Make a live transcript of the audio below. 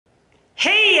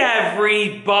Hey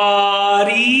everybody!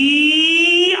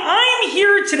 I'm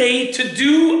here today to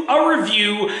do a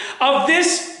review of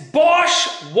this Bosch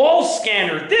wall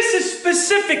scanner. This is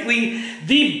specifically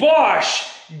the Bosch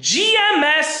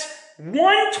GMS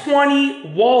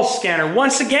 120 wall scanner.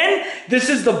 Once again, this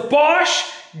is the Bosch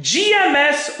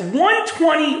GMS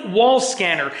 120 wall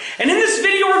scanner. And in this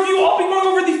video review, I'll be going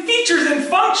over the features and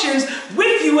functions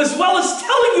with you, as well as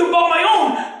telling you about my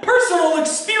own personal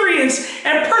experience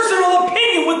and personal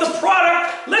opinion with the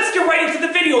product. Let's get right into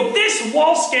the video. This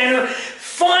wall scanner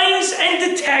finds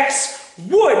and detects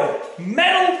wood,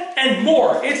 metal, and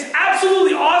more. It's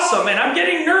absolutely awesome, and I'm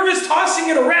getting nervous tossing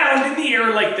it around in the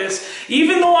air like this.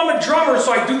 Even though I'm a drummer,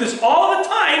 so I do this all the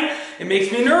time, it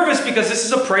makes me nervous because this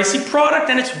is a pricey product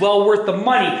and it's well worth the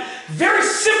money. Very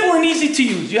simple and easy to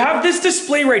use. You have this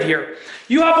display right here.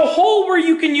 You have a hole where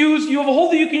you can use,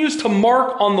 that you can use to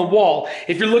mark on the wall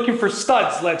if you're looking for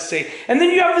studs, let's say. And then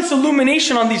you have this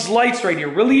illumination on these lights right here.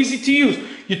 Really easy to use.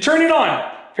 You turn it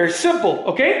on. Very simple,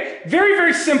 okay? Very,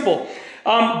 very simple.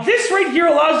 This right here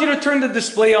allows you to turn the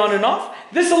display on and off.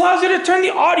 This allows you to turn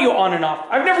the audio on and off.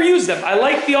 I've never used them. I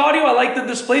like the audio, I like the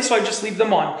display, so I just leave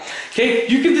them on. Okay,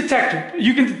 you can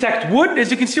detect wood,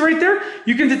 as you can see right there.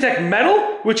 You can detect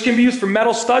metal, which can be used for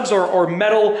metal studs or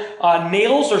metal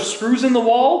nails or screws in the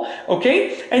wall.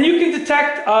 Okay, and you can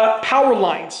detect power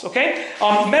lines. Okay,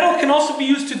 metal can also be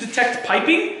used to detect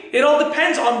piping. It all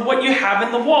depends on what you have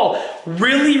in the wall.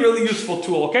 Really, really useful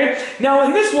tool, okay? Now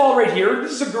in this wall right here,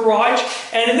 this is a garage,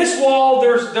 and in this wall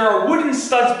there are wooden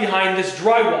studs behind this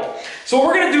drywall. So what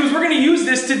we're gonna do is we're gonna use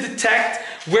this to detect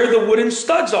where the wooden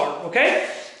studs are, okay?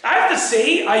 I have to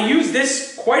say, I use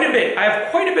this quite a bit. I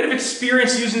have quite a bit of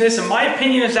experience using this, and my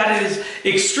opinion is that it is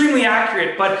extremely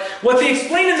accurate. But what they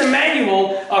explain in the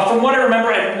manual, from what I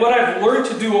remember and what I've learned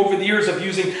to do over the years of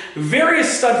using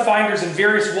various stud finders and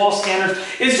various wall scanners,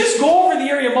 is just go over the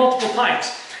area multiple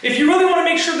times. If you really want to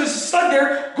make sure there's a stud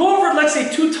there, go over it, let's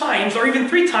say 2 times or even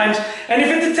 3 times, and if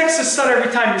it detects a stud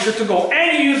every time, you're good to go.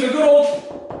 And you use a good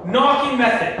old knocking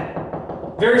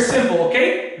method. Very simple,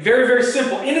 okay? Very, very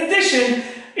simple. In addition,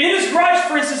 in this garage,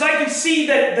 for instance, I can see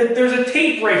that there's a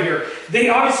tape right here. They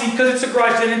obviously, because it's a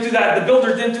garage, they didn't do that. The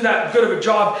builder didn't do that good of a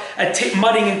job at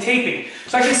mudding and taping.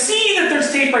 So I can see that there's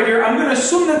tape right here. I'm going to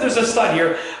assume that there's a stud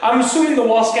here. I'm assuming the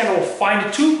wall scanner will find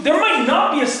it too. There might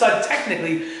not be a stud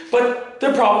technically, but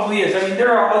there probably is. I mean,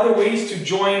 there are other ways to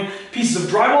join pieces of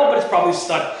drywall, but it's probably a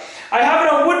stud. I have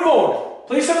it on wood mode.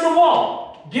 Place it on the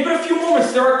wall. Give it a few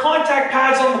moments. There are contact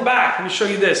pads on the back. Let me show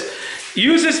you this.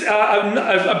 Use this,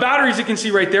 a battery, as you can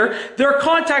see right there. There are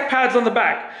contact pads on the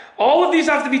back. All of these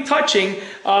have to be touching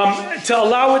to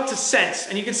allow it to sense.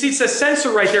 And you can see it says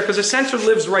sensor right there because the sensor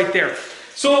lives right there.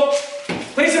 So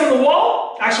place it on the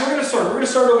wall. Actually, we're going to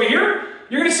start over here.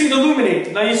 You're going to see it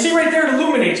illuminate. Now you see right there it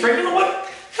illuminates, right? You know what?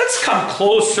 Let's come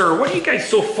closer. What are you guys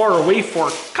so far away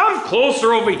for? Come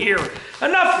closer over here.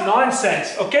 Enough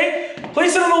nonsense, okay?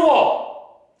 Place it on the wall.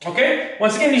 Okay,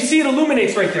 once again, you see it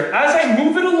illuminates right there. As I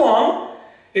move it along,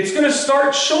 it's going to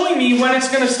start showing me when it's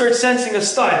going to start sensing a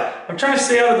stud. I'm trying to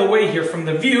stay out of the way here from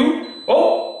the view.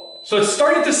 Oh, so it's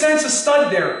starting to sense a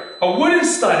stud there. A wooden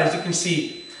stud, as you can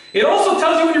see. It also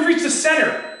tells you when you've reached the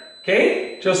center.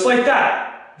 Okay, just like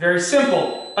that. Very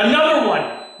simple. Another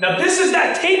one. Now this is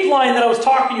that tape line that I was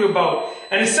talking to you about.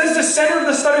 And it says the center of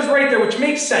the stud is right there, which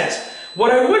makes sense. What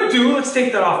I would do, let's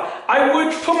take that off. I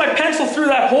would put my pencil through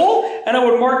that hole and I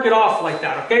would mark it off like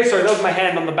that, okay? Sorry, that was my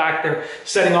hand on the back there,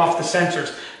 setting off the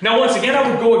sensors. Now once again, I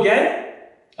would go again,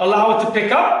 allow it to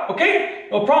pick up, okay?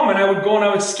 No problem, and I would go and I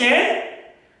would scan,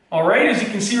 all right, as you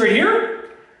can see right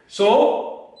here.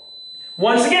 So,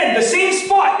 once again, the same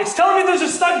spot. It's telling me there's a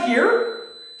stud here,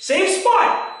 same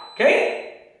spot,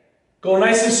 okay? Go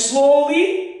nice and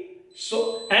slowly.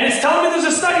 And it's telling me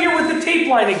there's a stud here with the tape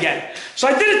line again. So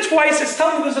I did it twice. It's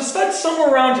telling me there's a stud somewhere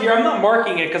around here. I'm not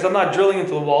marking it because I'm not drilling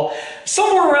into the wall.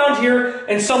 Somewhere around here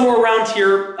and somewhere around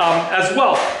here as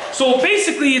well. So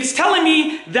basically it's telling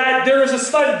me that there's a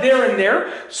stud there and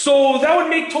there. So that would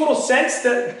make total sense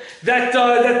that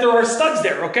there are studs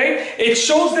there, okay? It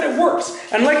shows that it works.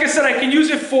 And like I said, I can use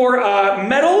it for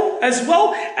metal as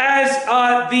well as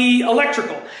the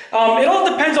electrical. It all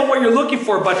depends on what you're looking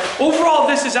for, but overall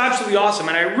this is absolutely awesome.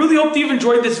 And I really hope that you've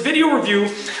enjoyed this video review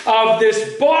of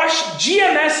this Bosch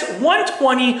GMS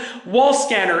 120 wall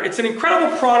scanner. It's an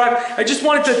incredible product. I just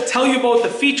wanted to tell you about the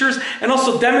features and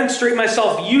also demonstrate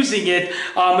myself using it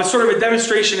as sort of a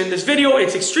demonstration in this video. video.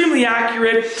 It's extremely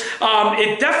accurate.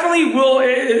 It definitely will,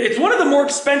 it's one of the more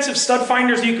expensive stud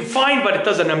finders you can find, but it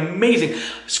does an amazing,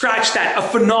 scratch that, a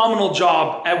phenomenal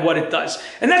job at what it does.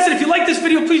 And that's it. If you like this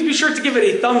video, please be sure to give it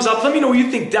a thumbs up. Let me know what you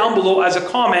think down below as a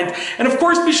comment. And of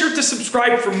course, be sure to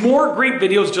subscribe for more great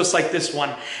videos just like this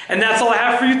one. And that's all I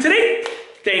have for you today.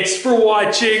 Thanks for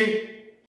watching.